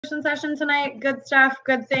session tonight. Good stuff,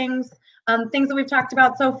 good things. Things that we've talked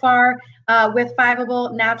about so far with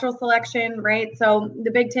Fiveable natural selection, right? So the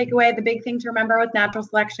big takeaway, the big thing to remember with natural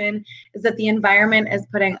selection is that the environment is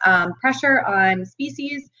putting pressure on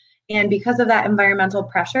species, and because of that environmental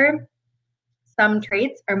pressure, some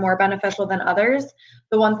traits are more beneficial than others.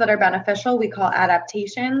 The ones that are beneficial we call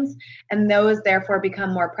adaptations, and those therefore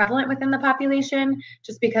become more prevalent within the population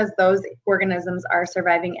just because those organisms are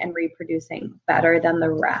surviving and reproducing better than the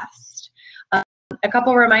rest. A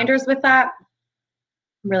couple reminders with that,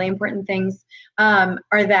 really important things, are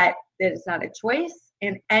that it is not a choice,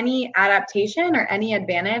 and any adaptation or any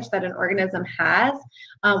advantage that an organism has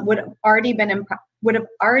would have already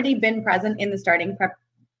been present in the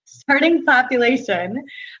starting population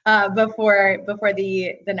before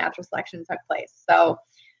the natural selection took place. So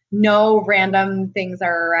no random things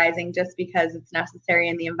are arising just because it's necessary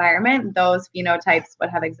in the environment. Those phenotypes would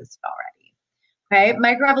have existed already. Okay,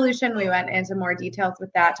 microevolution, we went into more details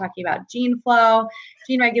with that, talking about gene flow,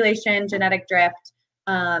 gene regulation, genetic drift,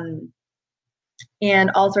 and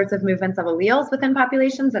all sorts of movements of alleles within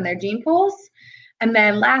populations and their gene pools. And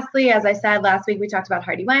then lastly, as I said last week, we talked about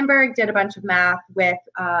Hardy-Weinberg, did a bunch of math with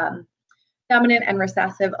dominant and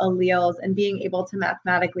recessive alleles and being able to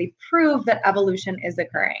mathematically prove that evolution is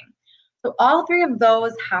occurring. So all three of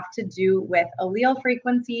those have to do with allele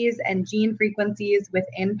frequencies and gene frequencies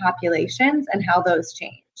within populations and how those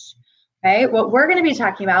change. Okay, what we're going to be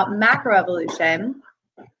talking about, macroevolution,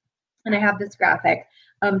 and I have this graphic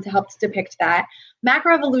to help to depict that.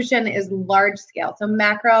 Macroevolution is large scale. So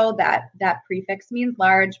macro, that prefix means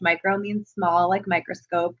large, micro means small, like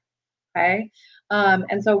microscope. Okay,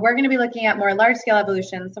 and so we're going to be looking at more large scale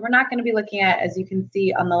evolution. So we're not going to be looking at, as you can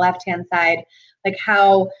see on the left hand side, like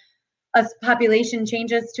how a population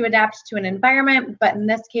changes to adapt to an environment, but in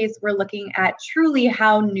this case, we're looking at truly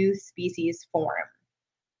how new species form,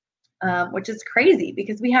 which is crazy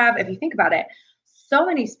because we have, if you think about it, so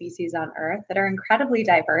many species on Earth that are incredibly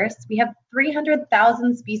diverse. We have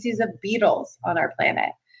 300,000 species of beetles on our planet,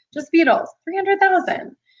 just beetles,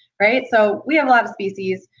 300,000, right? So we have a lot of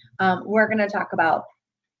species. We're going to talk about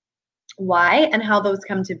why and how those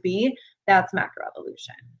come to be. That's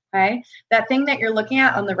macroevolution. Okay, that thing that you're looking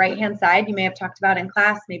at on the right-hand side, you may have talked about in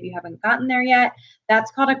class, maybe you haven't gotten there yet.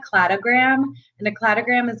 That's called a cladogram, and a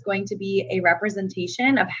cladogram is going to be a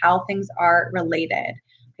representation of how things are related.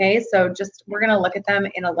 Okay, so we're going to look at them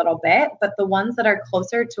in a little bit, but the ones that are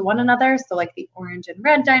closer to one another, so like the orange and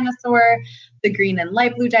red dinosaur, the green and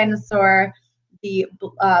light blue dinosaur, the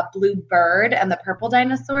blue bird, and the purple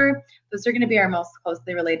dinosaur, those are going to be our most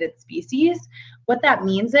closely related species. What that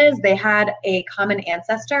means is they had a common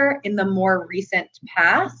ancestor in the more recent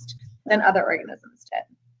past than other organisms did.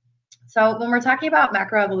 So when we're talking about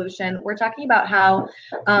macroevolution, we're talking about how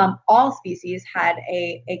all species had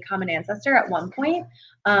a common ancestor at one point,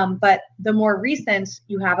 but the more recent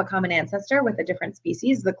you have a common ancestor with a different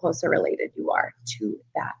species, the closer related you are to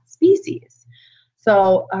that species.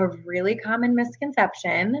 So a really common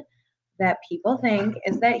misconception that people think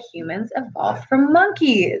is that humans evolved from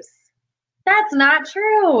monkeys. That's not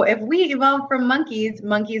true. If we evolved from monkeys,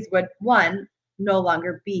 monkeys would, one, no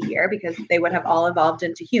longer be here because they would have all evolved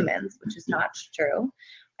into humans, which is not true,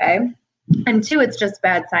 okay? And two, it's just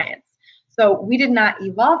bad science. So we did not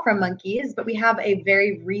evolve from monkeys, but we have a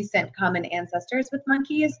very recent common ancestors with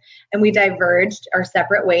monkeys, and we diverged our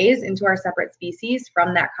separate ways into our separate species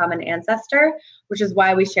from that common ancestor, which is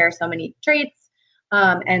why we share so many traits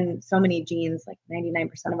and so many genes, like 99%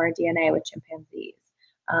 of our DNA with chimpanzees.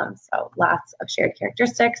 So lots of shared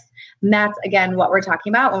characteristics. And that's, again, what we're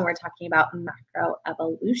talking about when we're talking about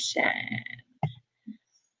macroevolution.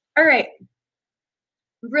 All right.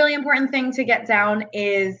 Really important thing to get down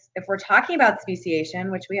is if we're talking about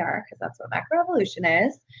speciation, which we are, because that's what macroevolution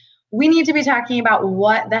is, we need to be talking about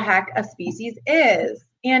what the heck a species is.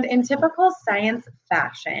 And in typical science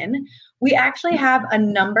fashion, we actually have a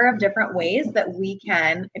number of different ways that we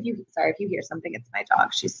can, if you hear something, it's my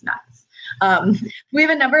dog, she's nuts. We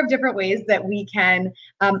have a number of different ways that we can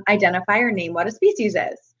identify or name what a species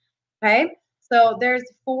is, okay? So there's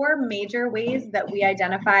 4 major ways that we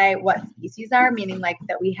identify what species are, meaning like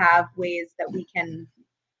that we have ways that we can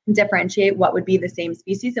differentiate what would be the same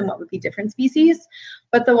species and what would be different species.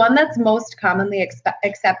 But the one that's most commonly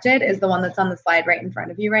accepted is the one that's on the slide right in front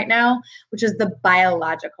of you right now, which is the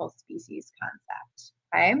biological species concept,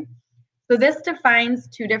 okay? So this defines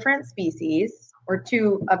 2 different species, or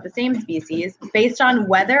 2 of the same species, based on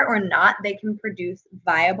whether or not they can produce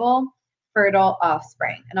viable, fertile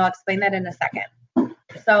offspring. And I'll explain that in a second.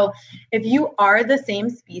 So if you are the same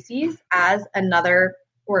species as another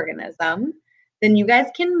organism, then you guys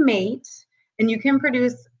can mate and you can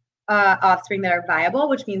produce offspring that are viable,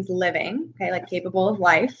 which means living, okay, like capable of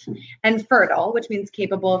life, and fertile, which means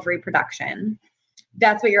capable of reproduction.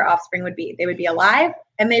 That's what your offspring would be. They would be alive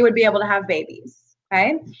and they would be able to have babies,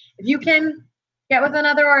 okay? If you can get with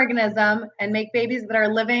another organism and make babies that are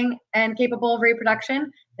living and capable of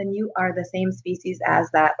reproduction, then you are the same species as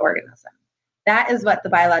that organism. That is what the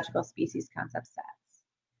biological species concept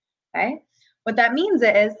says, okay? What that means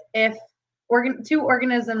is if two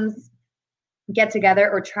organisms get together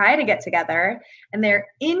or try to get together and they're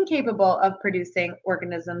incapable of producing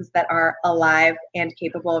organisms that are alive and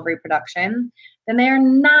capable of reproduction, then they are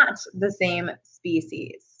not the same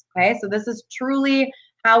species, okay? So this is truly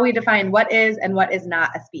how we define what is and what is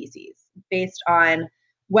not a species based on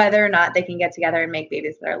whether or not they can get together and make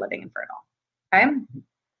babies that are living and fertile, okay?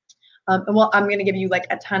 And well, I'm going to give you like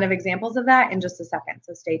a ton of examples of that in just a second,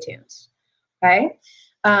 so stay tuned, okay?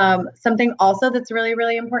 Something also that's really,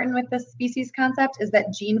 really important with this species concept is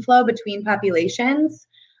that gene flow between populations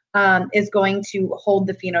is going to hold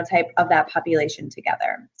the phenotype of that population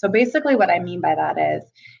together. So basically what I mean by that is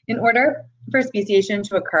in order for speciation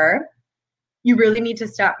to occur, you really need to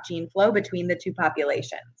stop gene flow between the two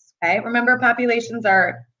populations, okay? Remember, populations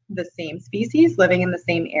are the same species living in the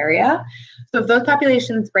same area. So if those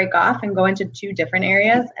populations break off and go into two different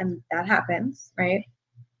areas, and that happens, right?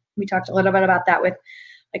 We talked a little bit about that with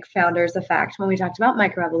like founder's effect when we talked about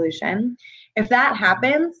microevolution. If that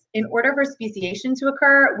happens, in order for speciation to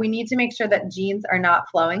occur, we need to make sure that genes are not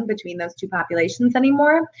flowing between those two populations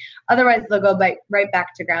anymore. Otherwise, they'll go right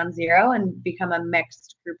back to ground zero and become a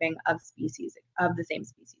mixed grouping of species, of the same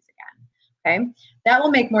species again, okay? That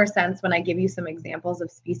will make more sense when I give you some examples of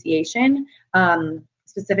speciation,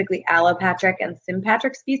 specifically allopatric and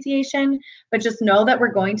sympatric speciation, but just know that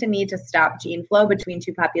we're going to need to stop gene flow between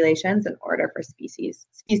two populations in order for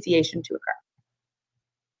speciation to occur.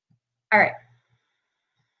 All right.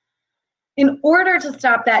 In order to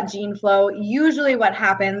stop that gene flow, usually what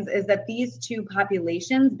happens is that these two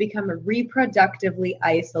populations become reproductively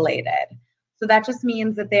isolated. So that just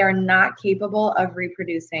means that they are not capable of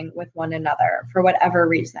reproducing with one another for whatever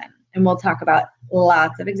reason. And we'll talk about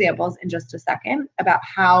lots of examples in just a second about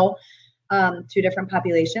how two different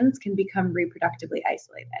populations can become reproductively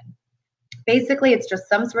isolated. Basically, it's just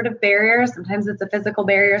some sort of barrier. Sometimes it's a physical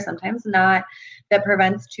barrier, sometimes not, that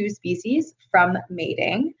prevents two species from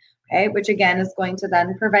mating, okay? Which again is going to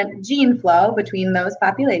then prevent gene flow between those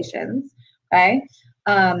populations, okay?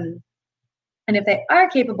 And if they are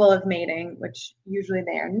capable of mating, which usually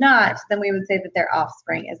they are not, then we would say that their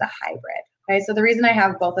offspring is a hybrid. Okay, so the reason I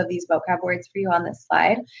have both of these vocab words for you on this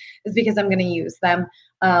slide is because I'm going to use them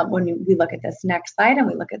when we look at this next slide and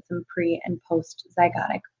we look at some pre and post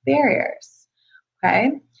zygotic barriers.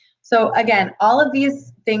 Okay, so again, all of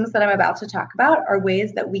these things that I'm about to talk about are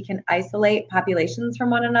ways that we can isolate populations from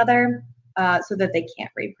one another so that they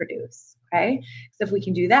can't reproduce. Okay, so if we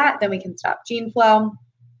can do that, then we can stop gene flow.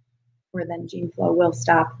 Or then gene flow will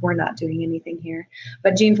stop. We're not doing anything here,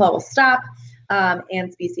 but gene flow will stop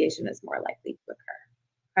and speciation is more likely to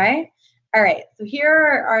occur, okay? All right, so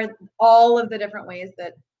here are all of the different ways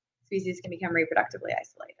that species can become reproductively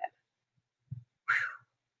isolated.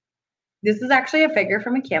 This is actually a figure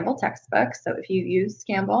from a Campbell textbook, so if you use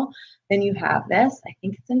Campbell, then you have this. I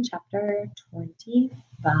think it's in chapter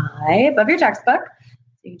 25 of your textbook,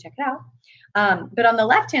 so you can check it out. But on the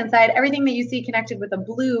left-hand side, everything that you see connected with a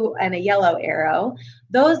blue and a yellow arrow,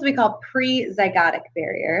 those we call pre-zygotic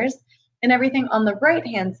barriers. And everything on the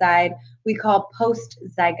right-hand side, we call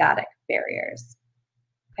post-zygotic barriers.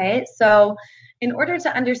 Okay, so in order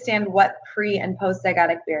to understand what pre- and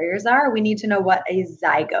post-zygotic barriers are, we need to know what a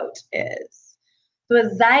zygote is. So a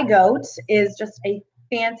zygote is just a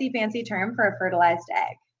fancy, fancy term for a fertilized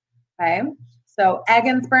egg. Okay, so egg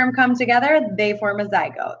and sperm come together, they form a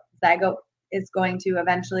zygote. Zygote is going to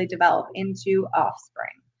eventually develop into offspring,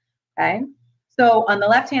 okay? So on the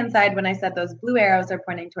left-hand side, when I said those blue arrows are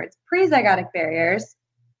pointing towards pre-zygotic barriers,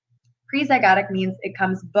 pre-zygotic means it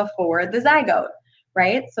comes before the zygote,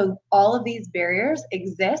 right? So all of these barriers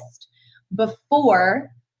exist before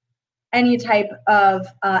any type of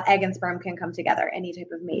egg and sperm can come together, any type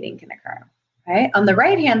of mating can occur. Okay, on the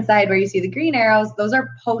right-hand side where you see the green arrows, those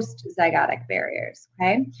are post-zygotic barriers,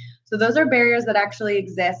 okay? So those are barriers that actually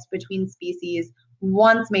exist between species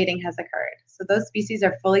once mating has occurred. So those species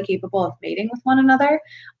are fully capable of mating with one another,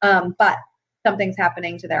 but something's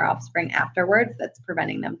happening to their offspring afterwards that's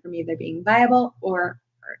preventing them from either being viable or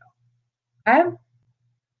fertile, okay?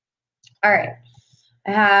 All right,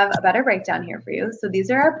 I have a better breakdown here for you. So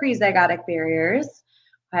these are our pre-zygotic barriers.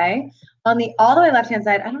 Okay, on the all the way left-hand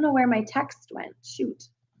side, I don't know where my text went, shoot.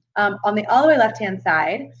 On the all the way left-hand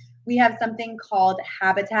side, we have something called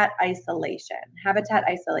habitat isolation. Habitat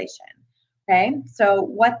isolation, okay? So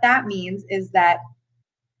what that means is that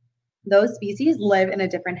those species live in a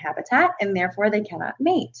different habitat and therefore they cannot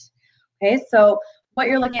mate, okay? So what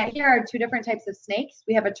you're looking at here are two different types of snakes.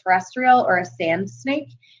 We have a terrestrial or a sand snake,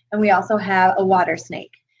 and we also have a water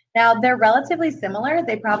snake. Now, they're relatively similar.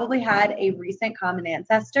 They probably had a recent common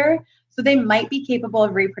ancestor, so they might be capable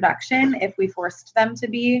of reproduction if we forced them to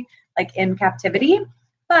be like in captivity.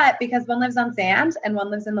 But because one lives on sand and one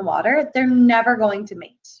lives in the water, they're never going to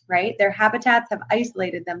mate, right? Their habitats have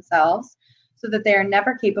isolated themselves so that they are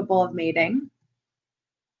never capable of mating.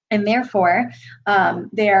 And therefore,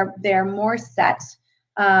 they are more set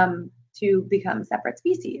to become separate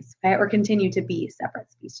species, okay, or continue to be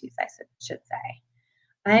separate species, I should say.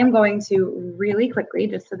 I am going to really quickly,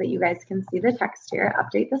 just so that you guys can see the text here,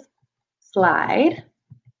 update this slide.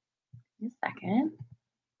 Give me a second.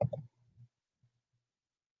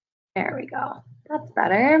 There we go. That's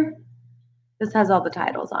better. This has all the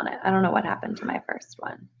titles on it. I don't know what happened to my first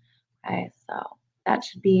one. Okay, so that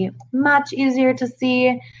should be much easier to see.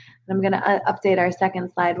 I'm going to update our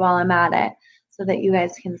second slide while I'm at it so that you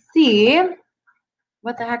guys can see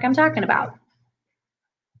what the heck I'm talking about.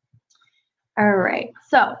 All right,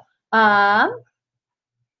 so as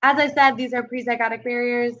I said, these are prezygotic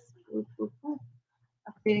barriers.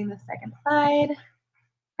 Updating the second slide.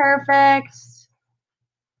 Perfect.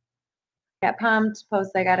 Get pumped.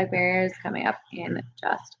 Postzygotic barriers coming up in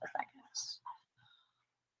just a second.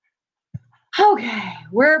 Okay,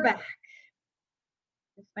 we're back.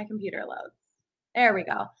 If my computer loads. There we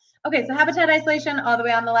go. Okay, so habitat isolation all the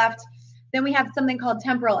way on the left. Then we have something called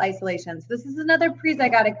temporal isolation. So this is another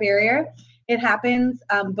prezygotic barrier. It happens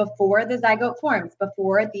before the zygote forms,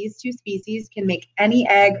 before these two species can make any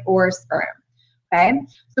egg or sperm. Okay,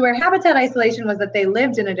 so where habitat isolation was that they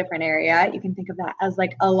lived in a different area, you can think of that as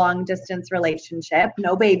like a long distance relationship,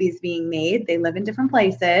 no babies being made, they live in different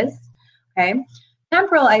places. Okay,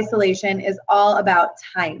 temporal isolation is all about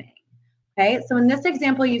timing. Okay, so in this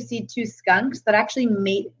example, you see two skunks that actually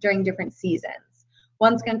mate during different seasons.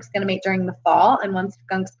 One skunk's going to mate during the fall, and one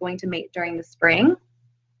skunk's going to mate during the spring,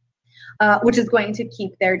 which is going to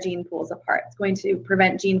keep their gene pools apart. It's going to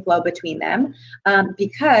prevent gene flow between them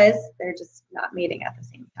because they're just not mating at the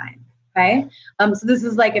same time. Okay, so this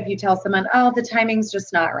is like if you tell someone, oh, the timing's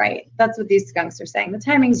just not right. That's what these skunks are saying. The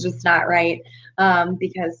timing's just not right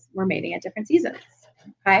because we're mating at different seasons.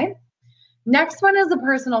 Okay. Next one is a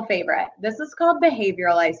personal favorite. This is called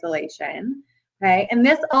behavioral isolation, okay? And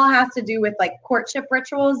this all has to do with like courtship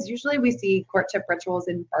rituals. Usually we see courtship rituals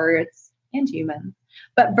in birds and humans,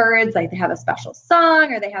 but birds, like they have a special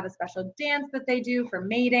song or they have a special dance that they do for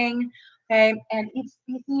mating, okay? And each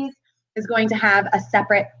species is going to have a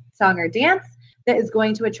separate song or dance that is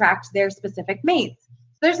going to attract their specific mates.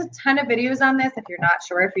 So there's a ton of videos on this. If you're not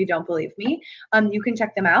sure, if you don't believe me, you can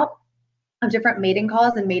check them out, of different mating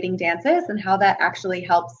calls and mating dances and how that actually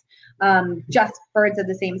helps just birds of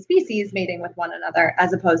the same species mating with one another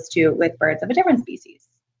as opposed to with birds of a different species,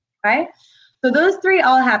 okay? So those three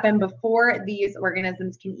all happen before these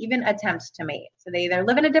organisms can even attempt to mate. So they either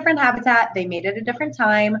live in a different habitat, they mate at a different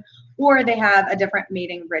time, or they have a different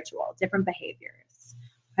mating ritual, different behaviors,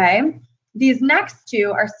 okay? These next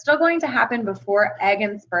two are still going to happen before egg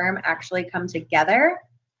and sperm actually come together,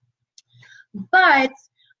 but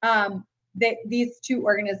these two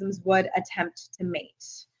organisms would attempt to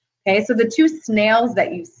mate. Okay, so the two snails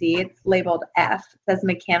that you see, it's labeled F, it says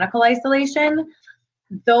mechanical isolation.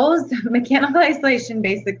 Those mechanical isolation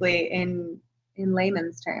basically in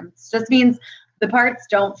layman's terms just means the parts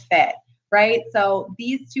don't fit, right? So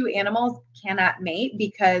these two animals cannot mate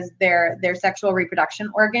because their sexual reproduction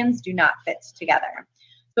organs do not fit together.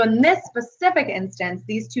 So in this specific instance,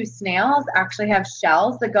 these two snails actually have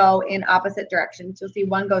shells that go in opposite directions. You'll see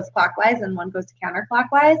one goes clockwise and one goes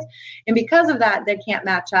counterclockwise. And because of that, they can't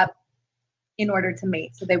match up in order to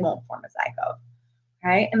mate, so they won't form a zygote.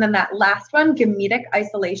 Okay, and then that last one, gametic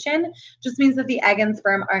isolation, just means that the egg and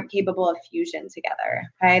sperm aren't capable of fusion together.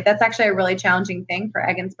 Okay, that's actually a really challenging thing for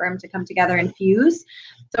egg and sperm to come together and fuse.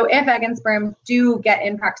 So if egg and sperm do get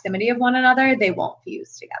in proximity of one another, they won't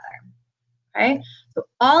fuse together. Okay, so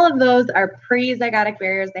all of those are pre-zygotic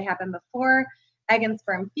barriers. They happen before egg and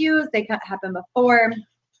sperm fuse. They happen before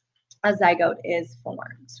a zygote is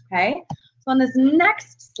formed. Okay, so on this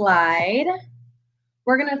next slide,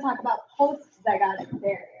 we're going to talk about post-zygotic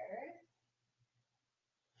barriers.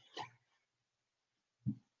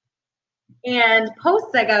 And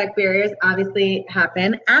post-zygotic barriers obviously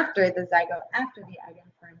happen after the zygote, after the egg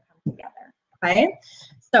and sperm come together. Okay,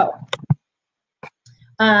 so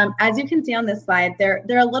As you can see on this slide, they're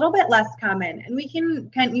a little bit less common, and you can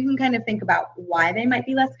kind of think about why they might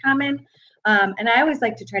be less common. And I always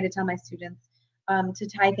like to try to tell my students to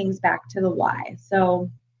tie things back to the why. So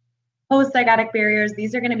post-zygotic barriers,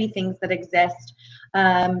 these are going to be things that exist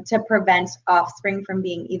to prevent offspring from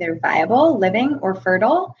being either viable, living, or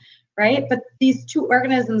fertile, right? But these two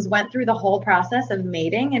organisms went through the whole process of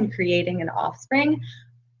mating and creating an offspring,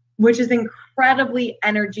 which is incredibly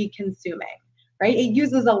energy consuming, right? It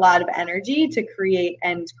uses a lot of energy to create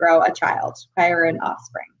and grow a child, okay, or an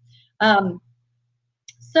offspring.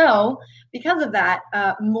 So because of that,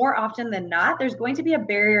 more often than not, there's going to be a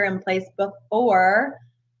barrier in place before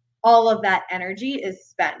all of that energy is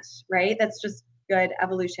spent, right? That's just good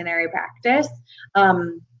evolutionary practice.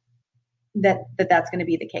 That's going to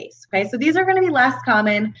be the case. Okay, so these are going to be less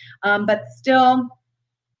common, but still,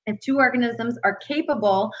 if two organisms are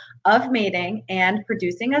capable of mating and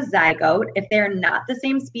producing a zygote, if they're not the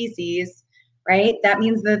same species, right, that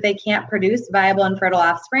means that they can't produce viable and fertile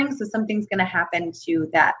offspring, so something's going to happen to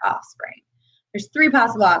that offspring. There's three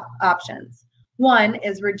possible options. One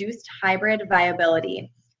is reduced hybrid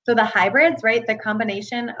viability. So the hybrids, right, the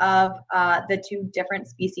combination of the two different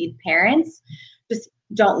species parents just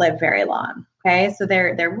don't live very long, okay? So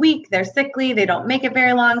they're weak, they're sickly, they don't make it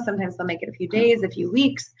very long. Sometimes they'll make it a few days, a few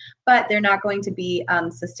weeks, but they're not going to be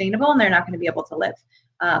sustainable, and they're not going to be able to live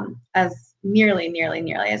as nearly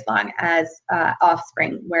as long as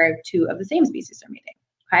offspring where two of the same species are mating,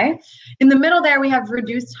 okay? In the middle there, we have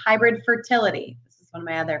reduced hybrid fertility. This is one of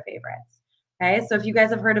my other favorites, okay? So if you guys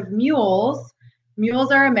have heard of mules,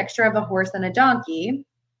 mules are a mixture of a horse and a donkey.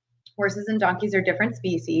 Horses and donkeys are different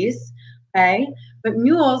species, okay? But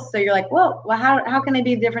mules, so you're like, well, how can they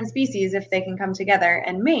be different species if they can come together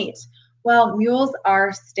and mate? Well, mules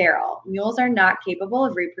are sterile. Mules are not capable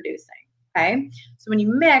of reproducing, okay? So when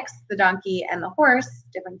you mix the donkey and the horse,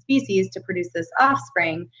 different species, to produce this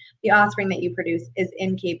offspring, the offspring that you produce is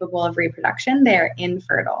incapable of reproduction. They're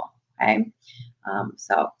infertile, okay?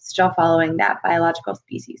 So still following that biological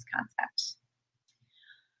species concept.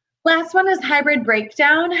 Last one is hybrid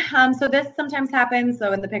breakdown. So this sometimes happens.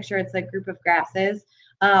 So in the picture, it's a group of grasses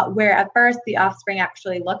where at first the offspring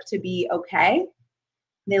actually look to be okay.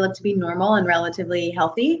 They look to be normal and relatively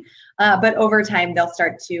healthy. But over time, they'll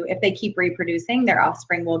start to, if they keep reproducing, their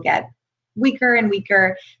offspring will get weaker and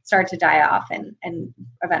weaker, start to die off, and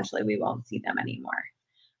eventually we won't see them anymore.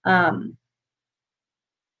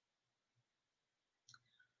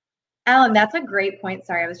 Alan, that's a great point.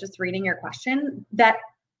 Sorry, I was just reading your question. That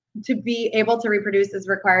to be able to reproduce is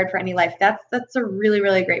required for any life. That's a really,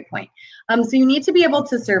 really great point. So you need to be able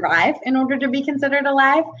to survive in order to be considered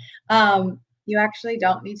alive. You actually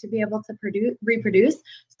don't need to be able to reproduce.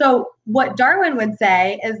 So what Darwin would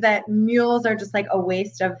say is that mules are just like a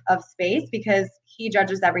waste of space, because he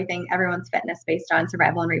judges everyone's fitness based on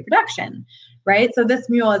survival and reproduction, right? So this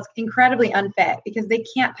mule is incredibly unfit because they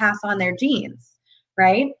can't pass on their genes,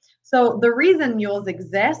 right? So the reason mules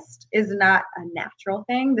exist is not a natural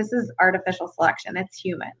thing. This is artificial selection. It's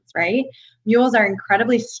humans, right? Mules are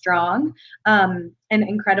incredibly strong and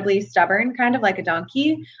incredibly stubborn, kind of like a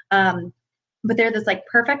donkey. But they're this like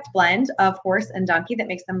perfect blend of horse and donkey that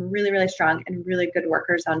makes them really, really strong and really good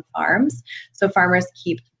workers on farms. So farmers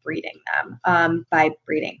keep breeding them by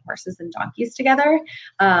breeding horses and donkeys together.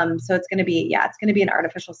 So it's going to be, it's going to be an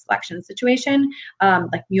artificial selection situation.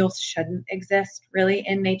 Like mules shouldn't exist really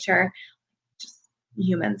in nature. Just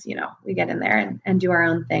humans, we get in there and do our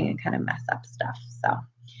own thing and kind of mess up stuff. So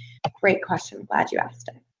great question. Glad you asked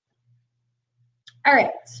it. All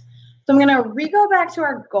right. So I'm going to go back to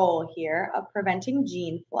our goal here of preventing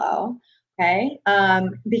gene flow, okay?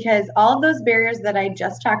 Because all of those barriers that I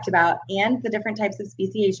just talked about and the different types of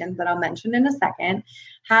speciations that I'll mention in a second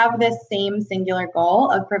have this same singular goal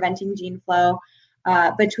of preventing gene flow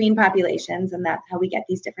between populations, and that's how we get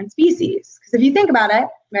these different species. Because if you think about it,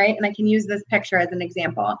 right, and I can use this picture as an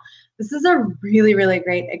example, this is a really, really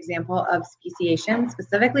great example of speciation,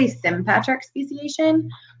 specifically sympatric speciation,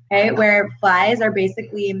 okay, where flies are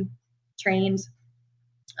basically trained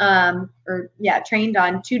trained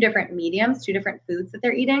on two different mediums, two different foods that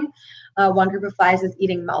they're eating. One group of flies is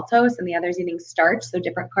eating maltose and the other is eating starch, so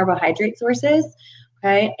different carbohydrate sources.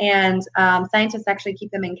 Okay, and scientists actually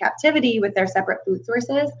keep them in captivity with their separate food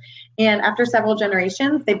sources, and after several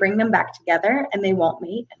generations, they bring them back together and they won't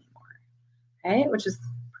mate anymore. Okay, which is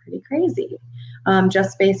pretty crazy,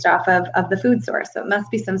 just based off of the food source. So it must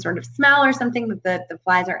be some sort of smell or something that the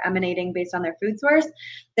flies are emanating based on their food source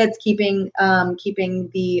that's keeping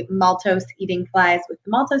the maltose eating flies with the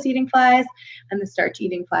maltose eating flies and the starch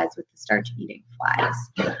eating flies with the starch eating flies.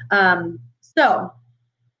 So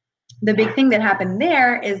The big thing that happened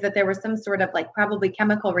there is that there was some sort of like probably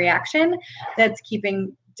chemical reaction that's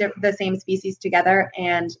keeping the same species together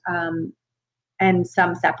and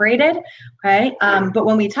some separated, okay? But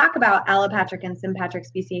when we talk about allopatric and sympatric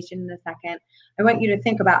speciation in a second, I want you to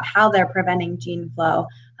think about how they're preventing gene flow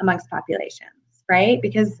amongst populations, right?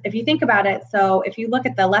 Because if you think about it, so if you look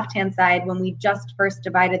at the left-hand side, when we just first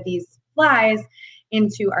divided these flies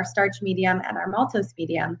into our starch medium and our maltose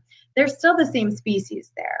medium, they're still the same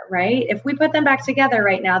species there, right? If we put them back together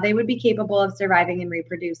right now, they would be capable of surviving and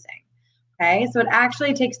reproducing, okay? So it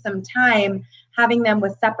actually takes some time having them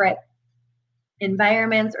with separate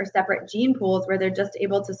environments or separate gene pools where they're just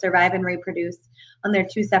able to survive and reproduce on their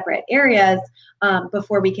two separate areas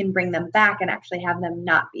before we can bring them back and actually have them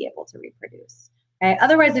not be able to reproduce. Okay?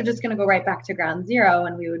 Otherwise, they're just going to go right back to ground zero,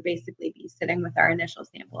 and we would basically be sitting with our initial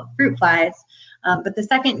sample of fruit flies. But the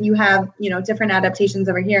second you have, different adaptations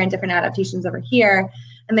over here and different adaptations over here,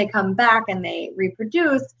 and they come back and they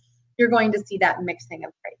reproduce, you're going to see that mixing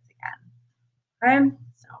of traits again. Okay,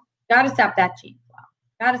 so got to stop that gene flow.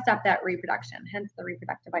 Got to stop that reproduction, hence the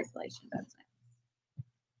reproductive isolation business.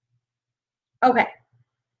 Okay.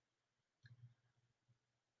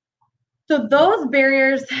 So those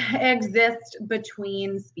barriers exist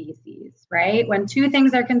between species, right? When two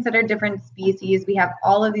things are considered different species, we have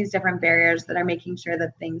all of these different barriers that are making sure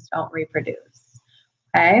that things don't reproduce,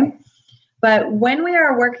 okay? But when we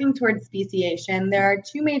are working towards speciation, there are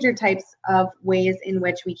two major types of ways in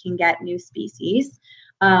which we can get new species.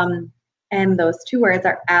 And those two words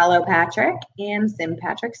are allopatric and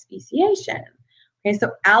sympatric speciation. Okay,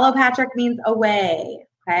 so allopatric means away,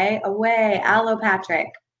 okay? Away, allopatric.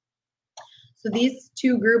 So these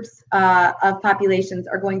two groups of populations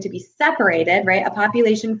are going to be separated, right? A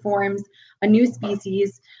population forms a new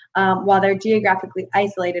species while they're geographically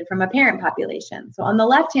isolated from a parent population. So on the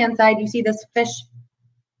left-hand side, you see this fish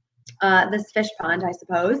pond, I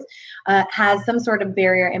suppose, has some sort of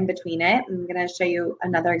barrier in between it. I'm going to show you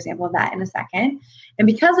another example of that in a second. And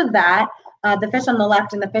because of that, the fish on the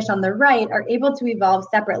left and the fish on the right are able to evolve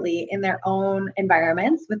separately in their own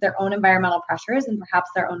environments with their own environmental pressures and perhaps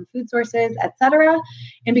their own food sources, etc.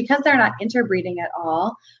 And because they're not interbreeding at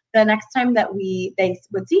all, the next time that they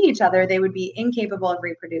would see each other, they would be incapable of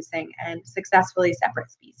reproducing and successfully separate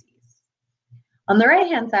species. On the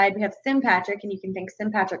right-hand side, we have sympatric, and you can think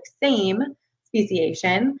sympatric same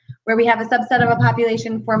speciation, where we have a subset of a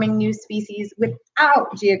population forming new species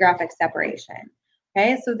without geographic separation.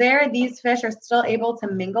 Okay, so there, these fish are still able to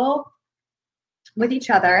mingle with each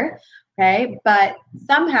other, okay, but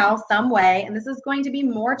somehow, some way, and this is going to be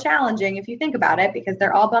more challenging if you think about it, because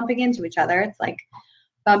they're all bumping into each other. It's like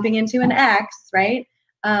bumping into an X, right?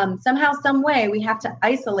 Somehow, some way, we have to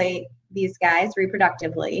isolate these guys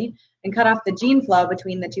reproductively and cut off the gene flow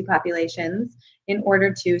between the two populations in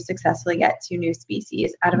order to successfully get two new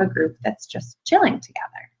species out of a group that's just chilling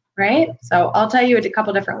together, right? So I'll tell you a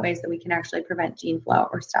couple different ways that we can actually prevent gene flow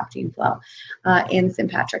or stop gene flow in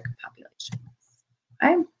sympatric populations.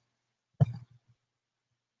 Okay.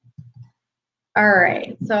 All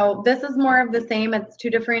right, so this is more of the same. It's two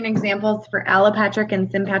different examples for allopatric and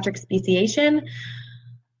sympatric speciation.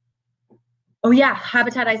 Oh yeah,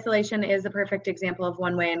 habitat isolation is a perfect example of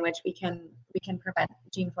one way in which we can prevent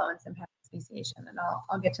gene flow and sympatric speciation, and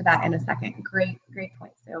I'll get to that in a second. Great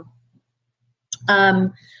point, Sue.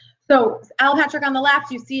 So allopatric on the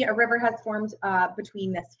left, you see a river has formed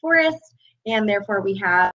between this forest, and therefore we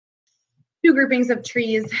have two groupings of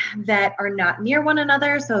trees that are not near one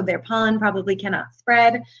another, so their pollen probably cannot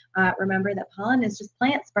spread. Remember that pollen is just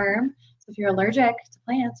plant sperm, so if you're allergic to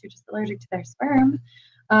plants, you're just allergic to their sperm.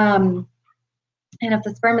 And if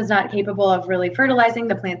the sperm is not capable of really fertilizing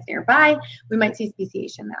the plants nearby, we might see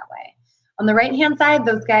speciation that way. On the right-hand side,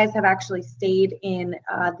 those guys have actually stayed in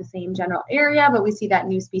the same general area, but we see that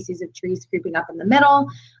new species of trees creeping up in the middle.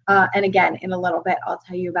 And again, in a little bit, I'll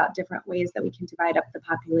tell you about different ways that we can divide up the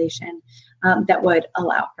population that would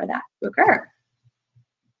allow for that to occur.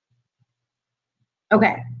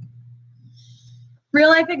 Okay.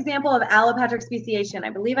 Real-life example of allopatric speciation. I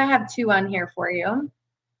believe I have two on here for you.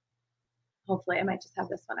 Hopefully, I might just have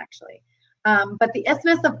this one actually. But the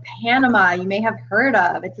Isthmus of Panama, you may have heard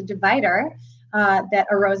of. It's a divider that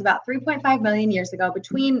arose about 3.5 million years ago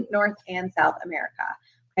between North and South America.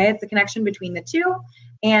 Okay, it's a connection between the two.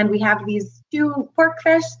 And we have these two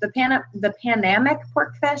porkfish, the Panamic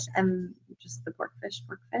porkfish and just the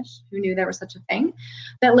porkfish, who knew there was such a thing,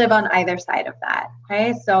 that live on either side of that.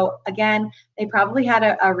 Okay, so again, they probably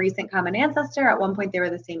had a recent common ancestor. At one point, they were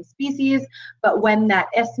the same species, but when that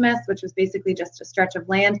isthmus, which was basically just a stretch of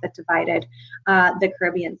land that divided the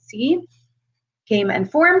Caribbean Sea, came and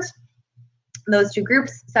formed, Those two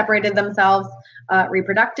groups separated themselves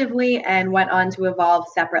reproductively and went on to evolve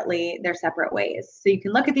separately, their separate ways. So you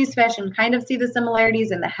can look at these fish and kind of see the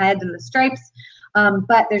similarities in the head and the stripes,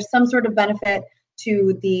 but there's some sort of benefit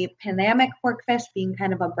to the Panamic porkfish being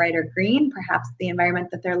kind of a brighter green. Perhaps the environment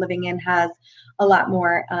that they're living in has a lot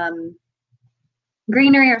more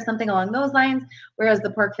greenery or something along those lines, whereas the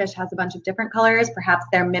porkfish has a bunch of different colors. Perhaps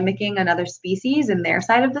they're mimicking another species in their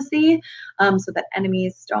side of the sea, so that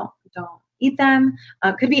enemies don't eat them.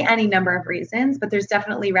 Could be any number of reasons, but there's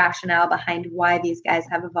definitely rationale behind why these guys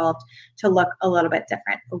have evolved to look a little bit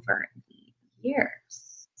different over the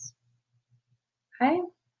years. Okay.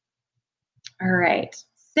 All right.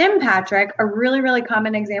 Sympatric, a really, really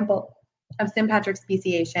common example of sympatric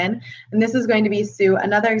speciation, and this is going to be, Sue,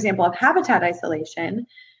 another example of habitat isolation,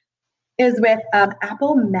 is with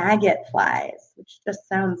apple maggot flies, which just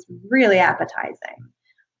sounds really appetizing.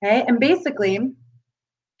 Okay, and basically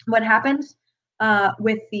what happens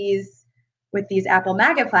with these apple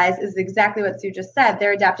maggot flies is exactly what Sue just said.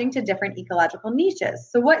 They're adapting to different ecological niches.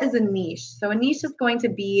 So what is a niche? So a niche is going to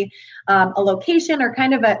be a location or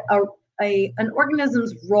kind of an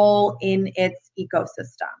organism's role in its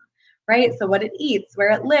ecosystem, right? So what it eats,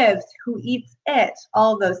 where it lives, who eats it,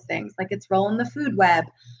 all of those things, like its role in the food web,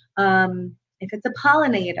 if it's a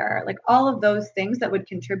pollinator, like all of those things that would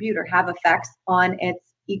contribute or have effects on its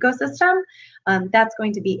ecosystem, that's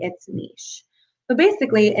going to be its niche. So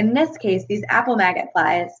basically, in this case, these apple maggot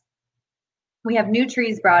flies, we have new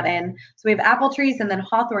trees brought in. So we have apple trees and then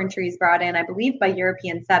hawthorn trees brought in, I believe, by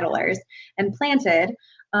European settlers and planted.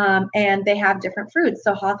 And they have different fruits.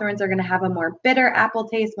 So hawthorns are going to have a more bitter apple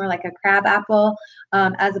taste, more like a crab apple,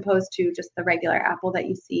 as opposed to just the regular apple that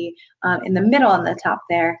you see in the middle on the top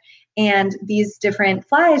there. And these different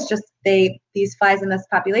flies, these flies in this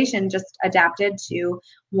population just adapted to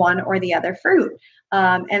one or the other fruit.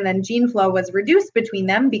 And then gene flow was reduced between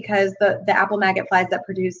them because the apple maggot flies that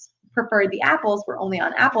preferred the apples were only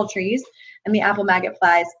on apple trees, and the apple maggot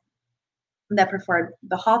flies that preferred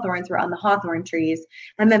the hawthorns were on the hawthorn trees,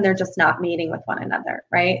 and then they're just not mating with one another,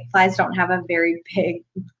 right? Flies don't have a very big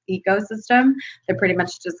ecosystem. They're pretty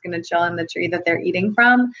much just going to chill in the tree that they're eating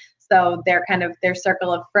from. So they're kind of, their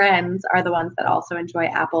circle of friends are the ones that also enjoy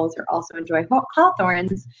apples or also enjoy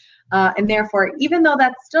hawthorns. And therefore, even though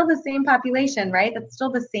that's still the same population, right? That's still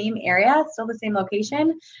the same area, still the same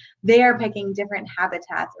location, they are picking different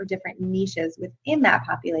habitats or different niches within that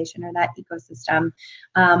population or that ecosystem.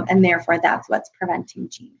 And therefore, that's what's preventing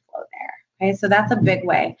gene flow there. Okay, so that's a big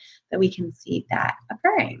way that we can see that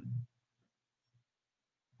occurring.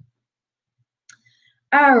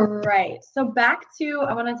 All right, so back to,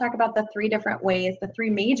 I want to talk about the three different ways, the three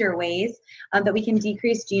major ways that we can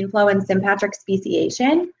decrease gene flow in sympatric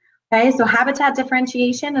speciation. Okay, so habitat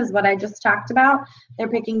differentiation is what I just talked about. They're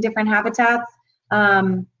picking different habitats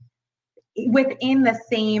within the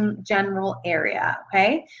same general area,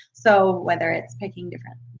 okay? So whether it's picking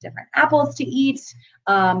different apples to eat,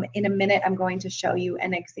 in a minute I'm going to show you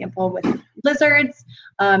an example with lizards,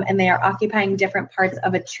 and they are occupying different parts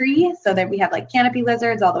of a tree, so that we have like canopy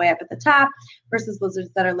lizards all the way up at the top versus lizards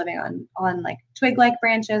that are living on like twig-like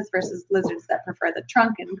branches versus lizards that prefer the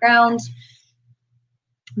trunk and ground.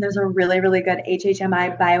 There's a really, really good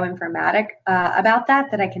HHMI bioinformatic about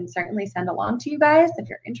that I can certainly send along to you guys if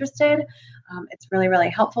you're interested. It's really, really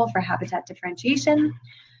helpful for habitat differentiation.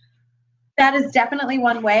 That is definitely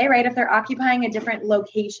one way, right? If they're occupying a different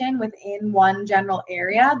location within one general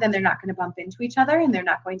area, then they're not going to bump into each other and they're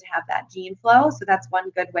not going to have that gene flow. So that's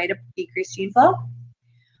one good way to decrease gene flow.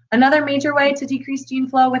 Another major way to decrease gene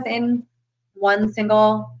flow within one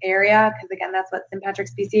single area, because again, that's what sympatric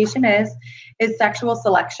speciation is sexual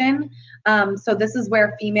selection. So this is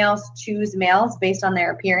where females choose males based on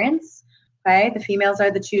their appearance. Okay, the females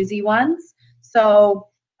are the choosy ones. So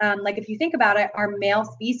like if you think about it, our male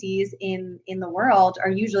species in the world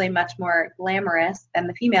are usually much more glamorous than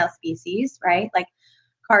the female species, right? Like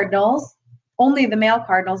cardinals, only the male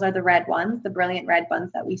cardinals are the red ones, the brilliant red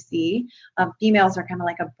ones that we see. Females are kind of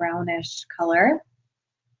like a brownish color.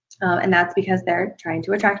 And that's because they're trying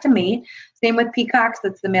to attract a mate. Same with peacocks.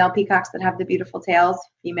 It's the male peacocks that have the beautiful tails.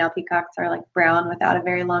 Female peacocks are like brown without a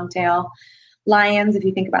very long tail. Lions, if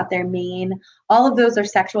you think about their mane, all of those are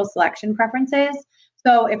sexual selection preferences.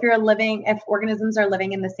 So if organisms are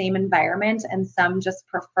living in the same environment and some just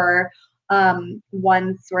prefer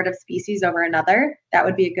one sort of species over another, that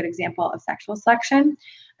would be a good example of sexual selection.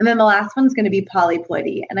 And then the last one's going to be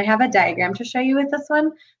polyploidy. And I have a diagram to show you with this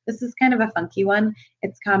one. This is kind of a funky one.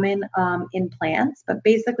 It's common in plants, but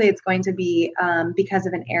basically it's going to be because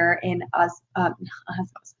of an error in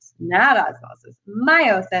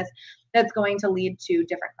meiosis, that's going to lead to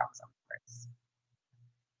different chromosome numbers.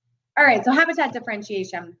 All right, so habitat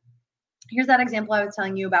differentiation. Here's that example I was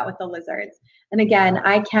telling you about with the lizards. And again,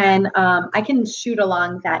 I can shoot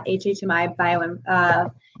along that HHMI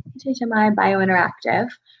biointeractive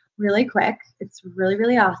really quick. It's really,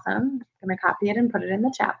 really awesome. I'm gonna copy it and put it in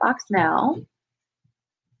the chat box now.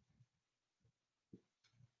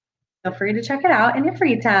 Feel free to check it out in your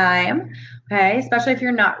free time, okay? Especially if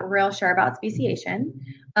you're not real sure about speciation.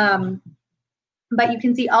 But you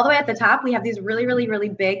can see all the way at the top, we have these really, really, really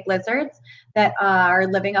big lizards that are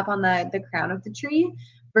living up on the crown of the tree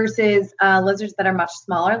versus lizards that are much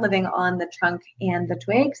smaller, living on the trunk and the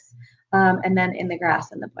twigs, and then in the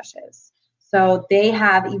grass and the bushes. So they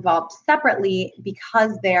have evolved separately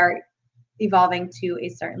because they're evolving to a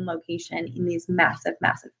certain location in these massive,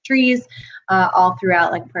 massive trees all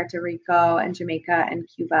throughout like Puerto Rico and Jamaica and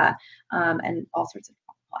Cuba and all sorts of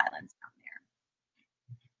islands down there.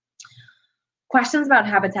 Questions about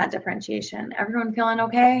habitat differentiation. Everyone feeling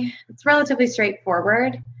okay? It's relatively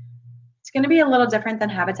straightforward. It's going to be a little different than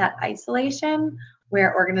habitat isolation,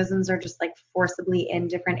 where organisms are just like forcibly in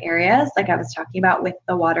different areas, like I was talking about with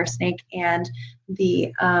the water snake and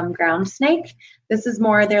the ground snake. This is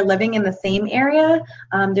more, they're living in the same area,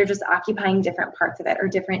 they're just occupying different parts of it or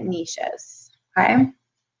different niches, okay?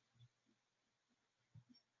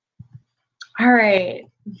 All right,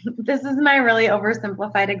 this is my really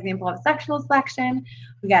oversimplified example of sexual selection.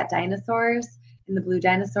 We got dinosaurs. And the blue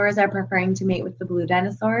dinosaurs are preferring to mate with the blue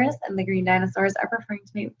dinosaurs, and the green dinosaurs are preferring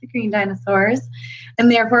to mate with the green dinosaurs.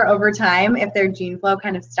 And therefore, over time, if their gene flow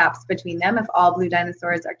kind of stops between them, if all blue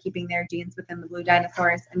dinosaurs are keeping their genes within the blue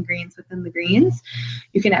dinosaurs and greens within the greens,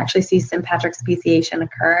 you can actually see sympatric speciation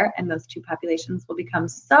occur, and those two populations will become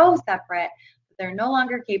so separate that they're no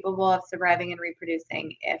longer capable of surviving and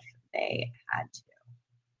reproducing if they had to.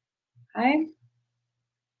 Okay.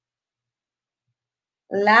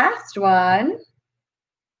 Last one.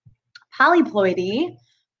 Polyploidy,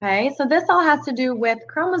 okay, so this all has to do with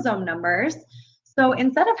chromosome numbers. So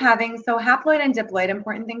instead of having, so haploid and diploid,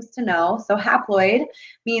 important things to know. So haploid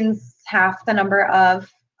means half the number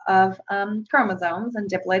of chromosomes,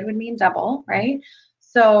 and diploid would mean double, right?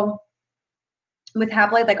 So with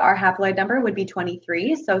haploid, like our haploid number would be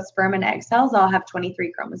 23. So sperm and egg cells all have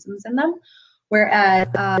 23 chromosomes in them. Whereas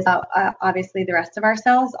obviously the rest of our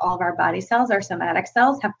cells, all of our body cells, our somatic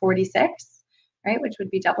cells, have 46, right, which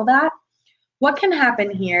would be double that. What can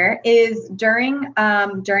happen here is during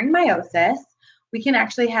meiosis, we can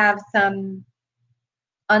actually have some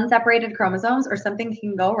unseparated chromosomes, or something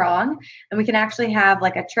can go wrong, and we can actually have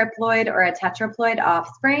like a triploid or a tetraploid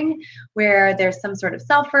offspring where there's some sort of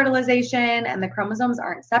self-fertilization and the chromosomes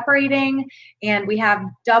aren't separating, and we have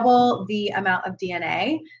double the amount of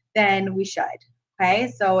DNA than we should.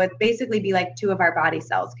 Okay, so it'd basically be like two of our body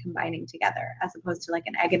cells combining together as opposed to like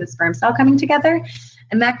an egg and a sperm cell coming together,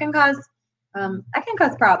 and that can cause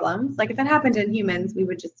problems. Like if it happened in humans, we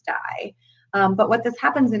would just die. But what this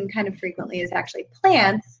happens in kind of frequently is actually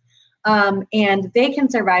plants, and they can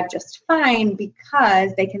survive just fine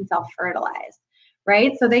because they can self-fertilize,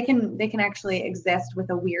 right? So they can actually exist with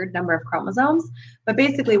a weird number of chromosomes. But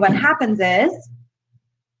basically what happens is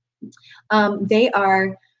they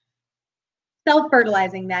are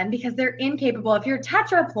self-fertilizing then because they're incapable. If you're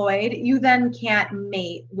tetraploid, you then can't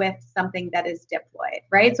mate with something that is diploid,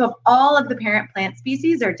 right? So if all of the parent plant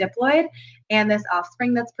species are diploid and this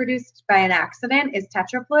offspring that's produced by an accident is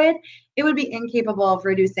tetraploid, it would be incapable of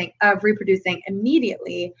reproducing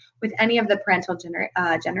immediately with any of the parental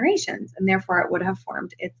generations, and therefore it would have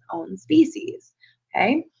formed its own species,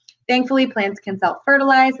 okay? Thankfully, plants can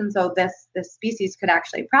self-fertilize, and so this species could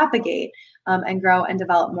actually propagate and grow and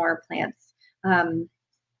develop more plants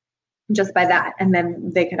just by that. And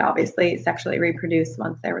then they could obviously sexually reproduce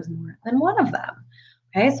once there was more than one of them.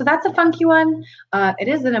 Okay, so that's a funky one. It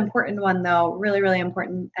is an important one though, really, really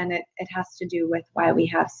important. And it has to do with why we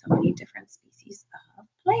have so many different species of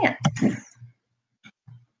plants.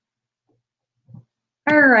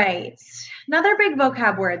 All right, another big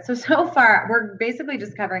vocab word. So far, we're basically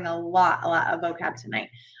just covering a lot of vocab tonight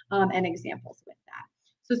and examples with that.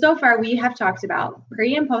 So far we have talked about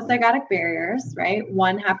pre and post-zygotic barriers, right?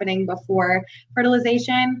 One happening before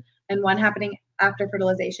fertilization and one happening after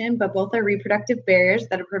fertilization, but both are reproductive barriers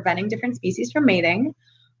that are preventing different species from mating.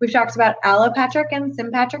 We've talked about allopatric and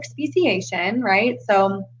sympatric speciation, right?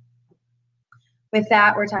 So with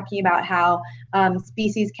that, we're talking about how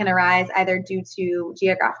species can arise either due to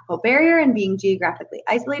geographical barrier and being geographically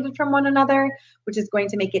isolated from one another, which is going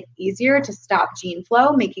to make it easier to stop gene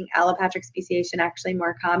flow, making allopatric speciation actually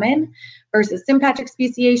more common, versus sympatric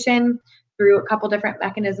speciation. Through a couple different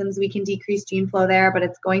mechanisms, we can decrease gene flow there, but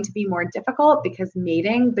it's going to be more difficult because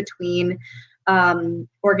mating between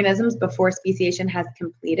organisms before speciation has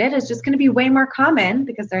completed is just going to be way more common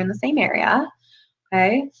because they're in the same area.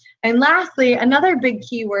 Okay. And lastly, another big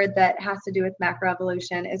keyword that has to do with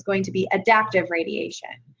macroevolution is going to be adaptive radiation.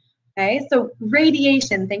 Okay. So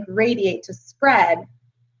radiation, think radiate, to spread,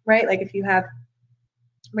 right? Like if you have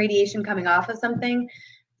radiation coming off of something,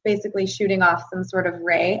 basically shooting off some sort of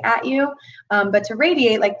ray at you. But to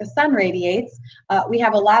radiate, like the sun radiates, we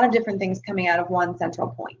have a lot of different things coming out of one central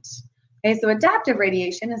point. Okay, so adaptive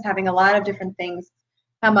radiation is having a lot of different things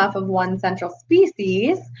come off of one central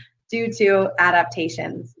species due to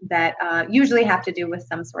adaptations that usually have to do with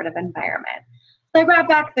some sort of environment. So I brought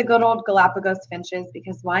back the good old Galapagos finches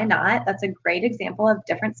because why not? That's a great example of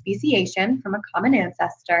different speciation from a common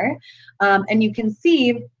ancestor. And you can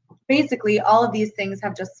see basically all of these things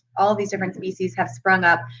have just, all of these different species have sprung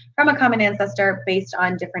up from a common ancestor based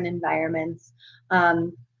on different environments.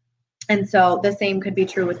 And so the same could be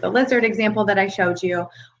true with the lizard example that I showed you,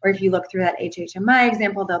 or if you look through that HHMI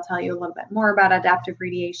example, they'll tell you a little bit more about adaptive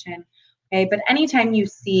radiation. Okay, but anytime you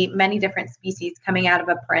see many different species coming out of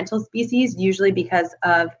a parental species, usually because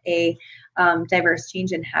of a diverse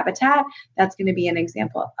change in habitat, that's going to be an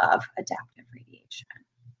example of adaptive radiation.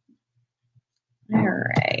 All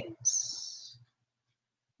right.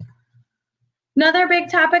 Another big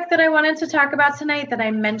topic that I wanted to talk about tonight that I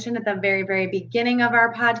mentioned at the very, very beginning of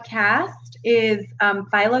our podcast is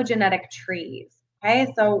phylogenetic trees.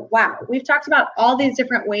 Okay, so wow, we've talked about all these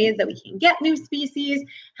different ways that we can get new species,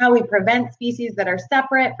 how we prevent species that are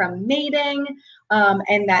separate from mating,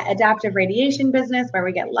 and that adaptive radiation business where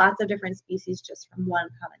we get lots of different species just from one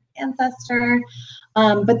common ancestor.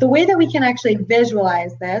 But the way that we can actually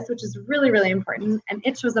visualize this, which is really, really important, and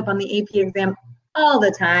it shows up on the AP exam all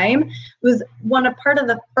the time, was part of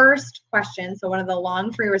the first question, so one of the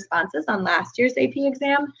long free responses on last year's AP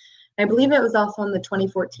exam. I believe it was also on the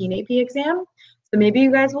 2014 AP exam. So maybe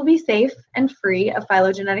you guys will be safe and free of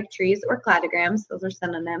phylogenetic trees or cladograms. Those are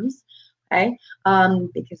synonyms, okay?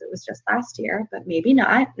 Because it was just last year, but maybe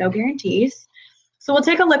not, no guarantees. So we'll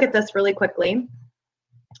take a look at this really quickly,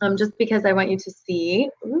 just because I want you to see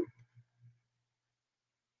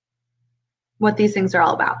what these things are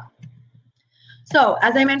all about. So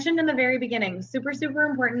as I mentioned in the very beginning, super, super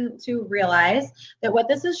important to realize that what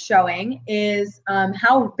this is showing is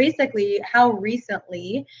how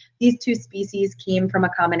recently these two species came from a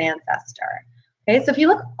common ancestor. Okay, so if you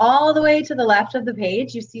look all the way to the left of the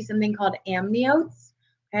page, you see something called amniotes.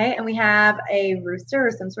 Okay, and we have a rooster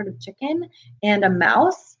or some sort of chicken and a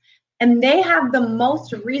mouse, and they have the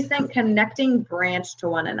most recent connecting branch to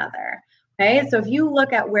one another. Okay, so if you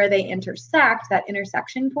look at where they intersect, that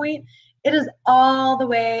intersection point, it is all the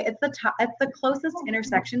way, it's the closest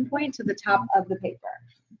intersection point to the top of the paper,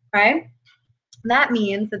 right? That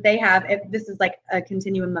means that they have, if this is like a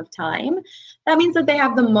continuum of time, that means that they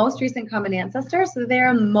have the most recent common ancestor, so they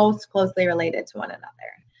are most closely related to one another,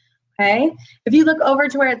 okay? If you look over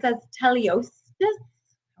to where it says teleosis,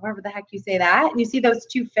 however the heck you say that, and you see those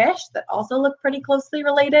two fish that also look pretty closely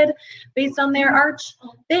related based on their arch,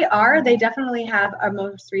 they definitely have a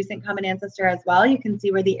most recent common ancestor as well. You can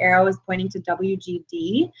see where the arrow is pointing to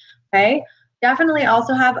WGD, okay? Definitely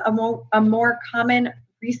also have a more common,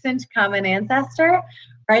 recent common ancestor,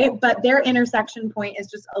 right? But their intersection point is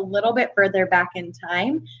just a little bit further back in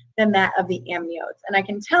time than that of the amniotes. And I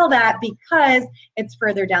can tell that because it's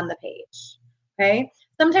further down the page, okay?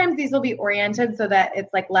 Sometimes these will be oriented so that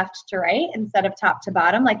it's like left to right instead of top to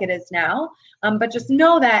bottom like it is now. But just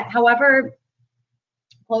know that however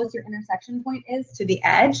close your intersection point is to the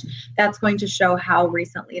edge, that's going to show how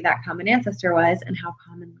recently that common ancestor was and how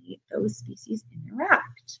commonly those species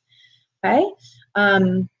interact. Okay?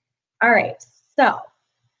 All right, so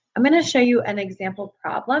I'm going to show you an example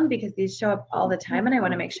problem because these show up all the time and I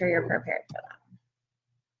want to make sure you're prepared for them.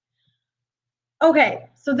 Okay,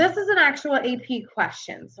 so this is an actual AP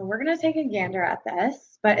question. So we're going to take a gander at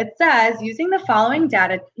this, but it says use the following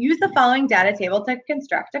data table to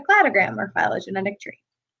construct a cladogram or phylogenetic tree,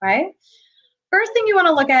 right? First thing you want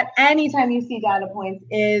to look at anytime you see data points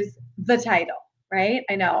is the title, right?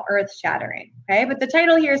 I know, earth-shattering, okay? But the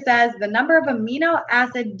title here says the number of amino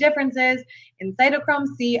acid differences in cytochrome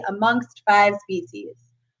C amongst 5 species.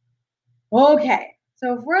 Okay,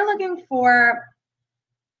 so if we're looking for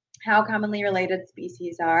how commonly related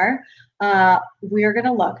species are, we're going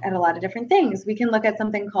to look at a lot of different things. We can look at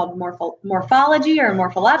something called morphology or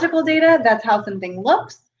morphological data. That's how something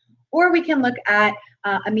looks. Or we can look at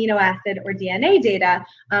amino acid or DNA data,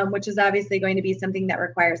 which is obviously going to be something that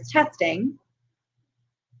requires testing.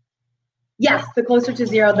 Yes, the closer to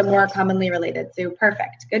 0, the more commonly related. So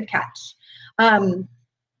perfect. Good catch.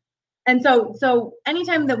 And so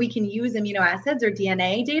anytime that we can use amino acids or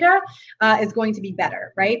DNA data is going to be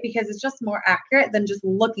better, right? Because it's just more accurate than just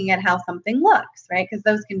looking at how something looks, right? Because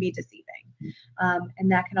those can be deceiving.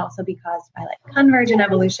 And that can also be caused by like convergent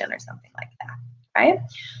evolution or something like that, right?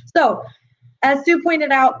 So as Sue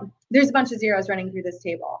pointed out, there's a bunch of zeros running through this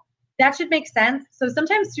table. That should make sense. So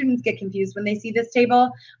sometimes students get confused when they see this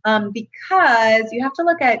table because you have to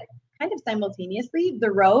look at kind of simultaneously the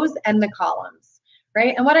rows and the columns,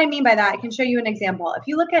 right? And what I mean by that, I can show you an example. If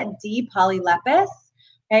you look at D. polylepis,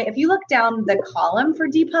 okay, if you look down the column for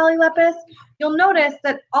D. polylepis, you'll notice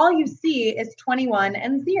that all you see is 21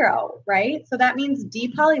 and 0, right? So that means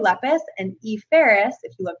D. polylepis and E. ferris,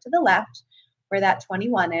 if you look to the left where that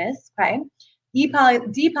 21 is, okay? D.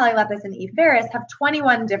 polylepis and E. ferris have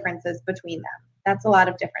 21 differences between them. That's a lot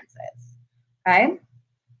of differences, okay?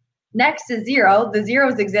 Next is 0. The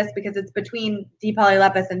zeros exist because it's between D.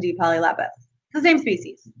 polylepis and D. polylepis. It's the same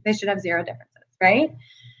species. They should have 0 differences, right?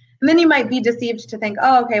 And then you might be deceived to think,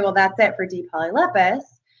 oh, okay, well, that's it for D. polylepis.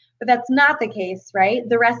 But that's not the case, right?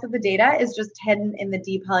 The rest of the data is just hidden in the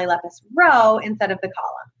D. polylepis row instead of the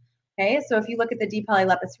column. Okay, so if you look at the D.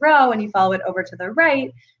 polylepis row and you follow it over to the right,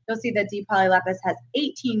 you'll see that D. polylepis has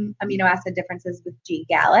 18 amino acid differences with G.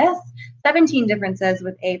 gallus, 17 differences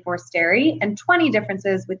with A. forsteri, and 20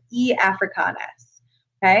 differences with E. africanus.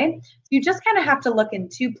 Okay, so you just kind of have to look in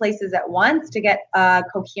 2 places at once to get a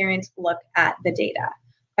coherent look at the data.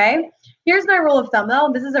 Okay, here's my rule of thumb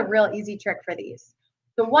though. This is a real easy trick for these.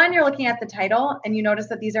 So one, you're looking at the title and you notice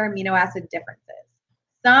that these are amino acid differences.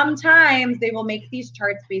 Sometimes they will make these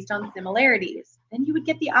charts based on similarities. Then you would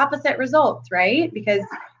get the opposite results, right? Because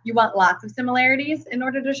you want lots of similarities in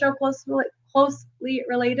order to show closely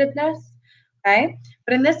relatedness, okay?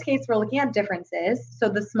 But in this case, we're looking at differences. So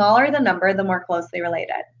the smaller the number, the more closely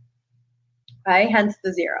related, okay? Hence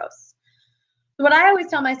the zeros. So what I always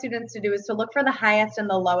tell my students to do is to look for the highest and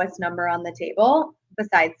the lowest number on the table,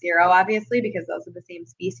 besides 0, obviously, because those are the same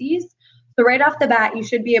species. So right off the bat, you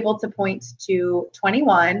should be able to point to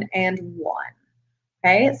 21 and 1.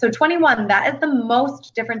 Okay, so 21, that is the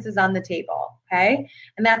most differences on the table, okay?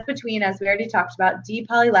 And that's between, as we already talked about, D.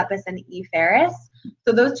 polylepis and E. ferris.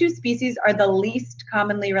 So those 2 species are the least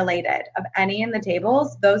commonly related. Of any in the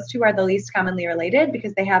tables, those 2 are the least commonly related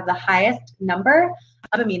because they have the highest number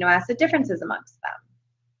of amino acid differences amongst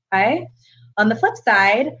them, okay? On the flip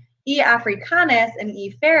side, E. africanus and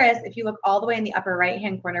E. ferris, if you look all the way in the upper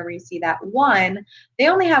right-hand corner where you see that 1, they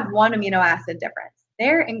only have 1 amino acid difference.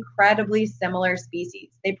 They're incredibly similar species.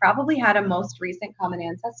 They probably had a most recent common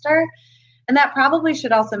ancestor, and that probably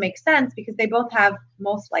should also make sense because they both have,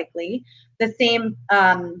 most likely, the same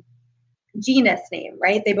genus name,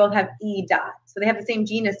 right? They both have E. dot. So they have the same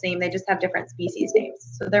genus name, they just have different species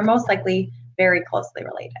names. So they're most likely very closely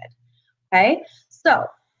related, okay? So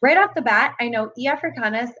right off the bat, I know E.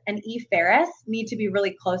 africanus and E. ferris need to be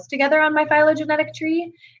really close together on my phylogenetic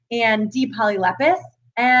tree, and D. polylepis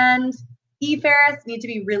and E. ferris need to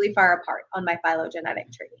be really far apart on my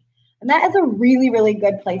phylogenetic tree. And that is a really, really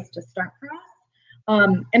good place to start for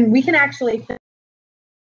us. And we can actually fill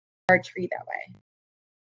our tree that way.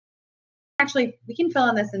 Actually, we can fill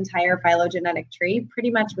in this entire phylogenetic tree pretty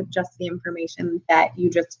much with just the information that you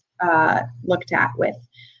just looked at, with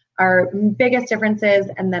our biggest differences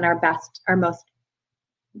and then our most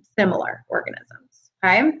similar organisms,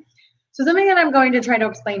 okay? So something that I'm going to try to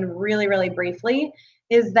explain really, really briefly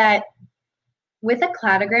is that with a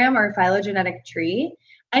cladogram or a phylogenetic tree,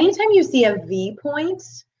 anytime you see a V point,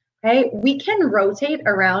 okay, we can rotate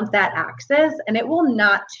around that axis and it will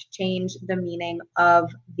not change the meaning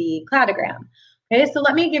of the cladogram. Okay, so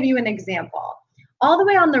let me give you an example. All the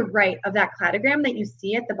way on the right of that cladogram that you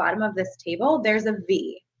see at the bottom of this table, there's a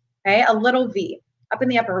V, okay, a little V up in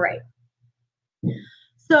the upper right.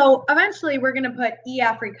 So eventually we're going to put E.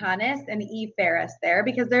 africanus and E. ferris there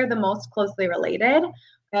because they're the most closely related.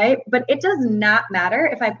 Okay, but it does not matter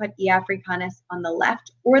if I put E. africanus on the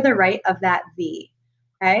left or the right of that V.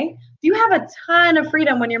 Okay, you have a ton of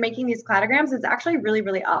freedom when you're making these cladograms. It's actually really,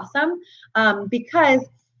 really awesome because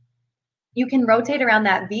you can rotate around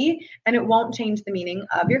that V and it won't change the meaning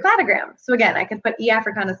of your cladogram. So again, I could put E.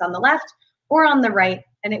 africanus on the left or on the right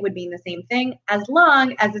and it would mean the same thing as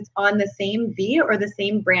long as it's on the same V or the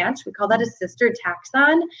same branch. We call that a sister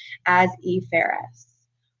taxon as E. ferris.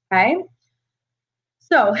 Okay.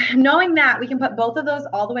 So knowing that, we can put both of those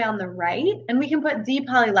all the way on the right, and we can put D.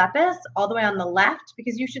 polylepis all the way on the left,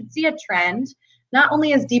 because you should see a trend. Not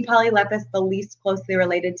only is D. polylepis the least closely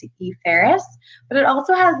related to E. ferris, but it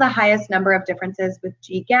also has the highest number of differences with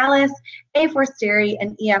G. gallus, A. forsteri,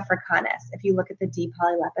 and E. africanus, if you look at the D.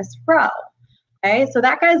 polylepis row. Okay, so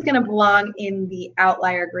that guy is going to belong in the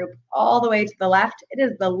outlier group all the way to the left. It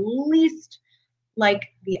is the least like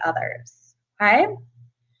the others. Okay.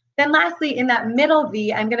 Then lastly, in that middle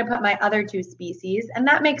V, I'm going to put my other two species. And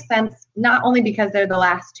that makes sense not only because they're the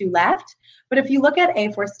last two left, but if you look at A.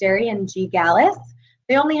 forsteri and G. gallus,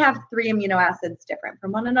 they only have 3 amino acids different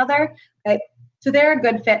from one another. Okay? So they're a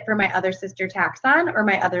good fit for my other sister taxon or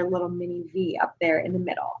my other little mini V up there in the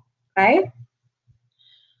middle. Okay?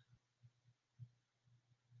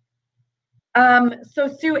 So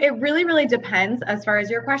Sue, it really, really depends as far as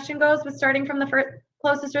your question goes with starting from the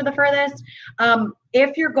closest or the furthest.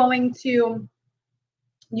 If you're going to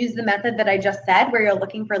use the method that I just said, where you're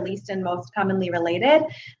looking for least and most commonly related,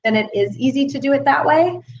 then it is easy to do it that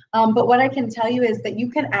way. But what I can tell you is that you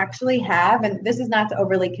can actually have, and this is not to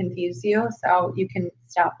overly confuse you, so you can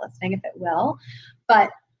stop listening if it will, but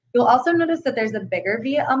you'll also notice that there's a bigger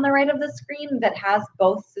V on the right of the screen that has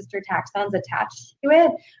both sister taxons attached to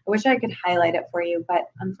it. I wish I could highlight it for you, but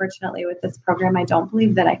unfortunately with this program, I don't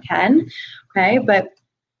believe that I can. Okay, but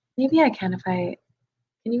maybe I can if can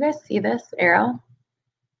you guys see this arrow?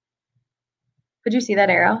 Could you see that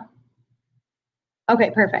arrow?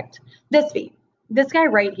 Okay, perfect. This V, this guy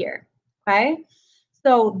right here, okay?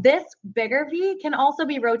 So this bigger V can also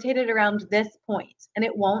be rotated around this point, and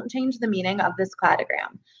it won't change the meaning of this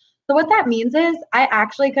cladogram. So what that means is I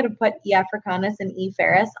actually could have put E. africanus and E.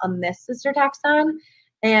 ferus on this sister taxon,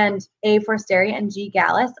 and A. forsteri and G.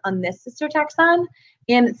 gallus on this sister taxon,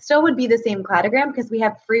 and it still would be the same cladogram because we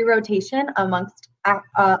have free rotation amongst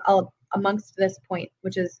this point,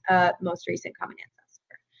 which is most recent common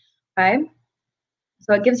ancestor. Okay,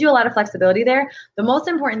 so it gives you a lot of flexibility there. The most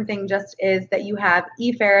important thing just is that you have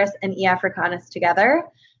E. ferus and E. africanus together,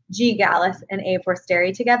 G. gallus and A.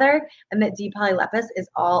 forsteri together, and that D. polylepis is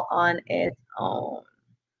all on its own.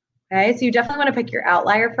 Okay, so you definitely want to pick your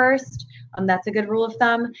outlier first. That's a good rule of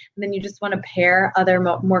thumb. And then you just want to pair other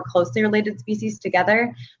more closely related species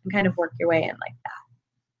together and kind of work your way in like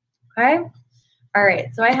that. Okay. All right,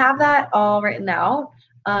 so I have that all written out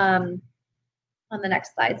on the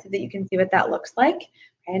next slide so that you can see what that looks like.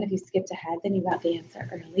 Okay, and if you skipped ahead, then you got the answer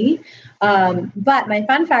early. But my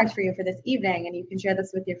fun fact for you for this evening, and you can share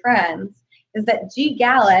this with your friends, is that G.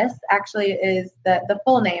 gallus actually is the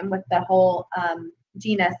full name with the whole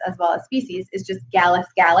genus as well as species is just Gallus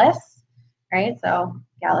gallus, right? So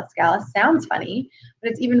Gallus gallus sounds funny,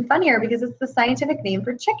 but it's even funnier because it's the scientific name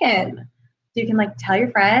for chicken. So you can like tell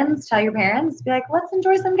your friends, tell your parents, be like, let's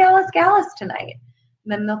enjoy some Gallus gallus tonight.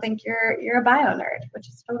 And then they'll think you're a bio nerd, which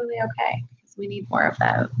is totally okay because we need more of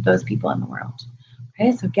those people in the world.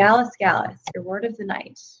 Okay, so Gallus gallus, your word of the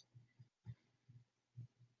night.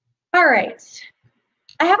 All right.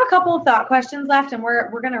 I have a couple of thought questions left, and we're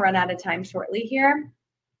going to run out of time shortly here.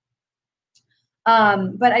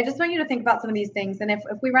 But I just want you to think about some of these things, and if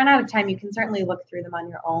we run out of time, you can certainly look through them on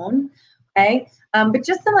your own. Okay, but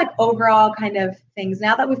just some like overall kind of things.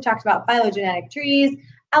 Now that we've talked about phylogenetic trees,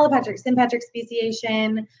 allopatric, sympatric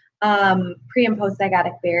speciation, pre and post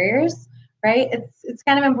zygotic barriers, right? It's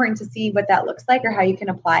kind of important to see what that looks like or how you can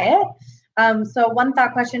apply it. So one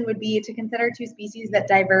thought question would be to consider two species that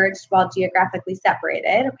diverged while geographically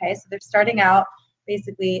separated. Okay, so they're starting out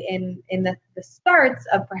basically in the starts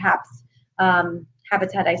of perhaps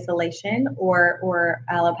habitat isolation or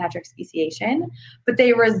allopatric speciation, but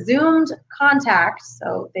they resumed contact.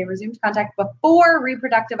 So they resumed contact before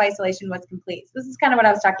reproductive isolation was complete. So this is kind of what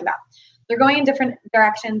I was talking about. They're going in different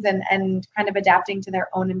directions and kind of adapting to their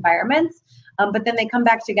own environments, but then they come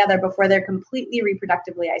back together before they're completely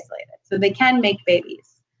reproductively isolated. So they can make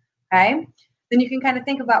babies, okay? Then you can kind of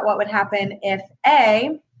think about what would happen if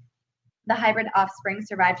A, the hybrid offspring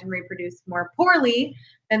survived and reproduced more poorly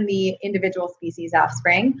than the individual species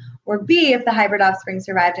offspring, or B, if the hybrid offspring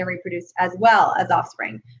survived and reproduced as well as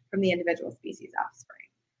offspring from the individual species offspring,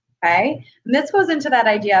 okay? And this goes into that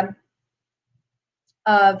idea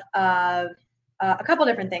of a couple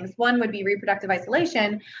different things. One would be reproductive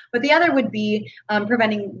isolation, but the other would be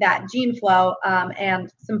preventing that gene flow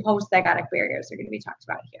and some post-zygotic barriers are going to be talked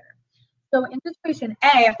about here. So in situation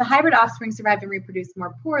A, if the hybrid offspring survived and reproduced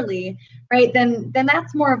more poorly, right, then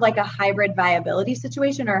that's more of like a hybrid viability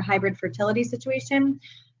situation or a hybrid fertility situation.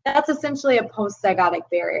 That's essentially a post-zygotic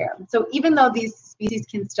barrier. So even though these species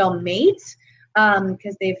can still mate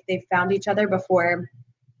because they've found each other before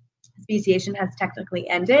speciation has technically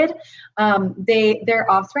ended, their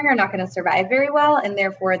offspring are not going to survive very well, and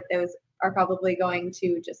therefore those are probably going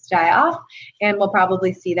to just die off, and we'll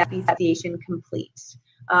probably see that speciation complete.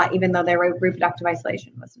 Even though their reproductive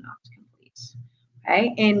isolation was not complete.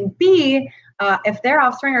 Okay, and B, If their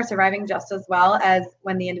offspring are surviving just as well as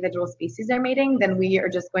when the individual species are mating, then we are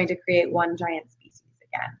just going to create one giant species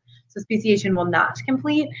again. So speciation will not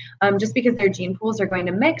complete just because their gene pools are going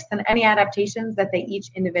to mix, and any adaptations that they each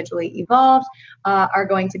individually evolved are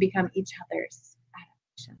going to become each other's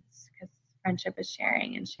adaptations, because friendship is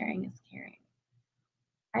sharing and sharing is caring.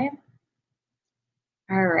 Right?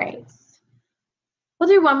 All right. We'll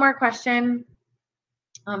do one more question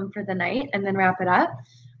for the night and then wrap it up.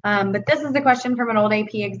 But this is a question from an old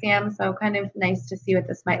AP exam, so kind of nice to see what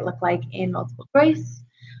this might look like in multiple choice.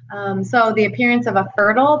 So the appearance of a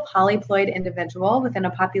fertile polyploid individual within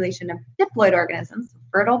a population of diploid organisms.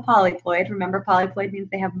 Fertile polyploid, remember polyploid means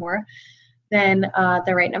they have more than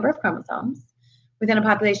the right number of chromosomes. Within a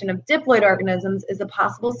population of diploid organisms is a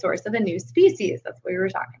possible source of a new species. That's what we were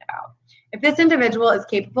talking about. If this individual is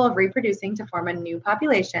capable of reproducing to form a new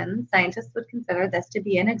population, scientists would consider this to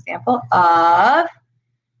be an example of,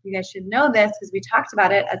 you guys should know this because we talked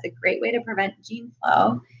about it as a great way to prevent gene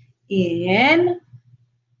flow in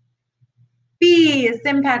B,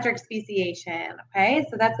 sympatric speciation. Okay,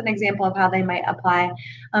 so that's an example of how they might apply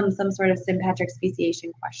some sort of sympatric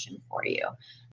speciation question for you.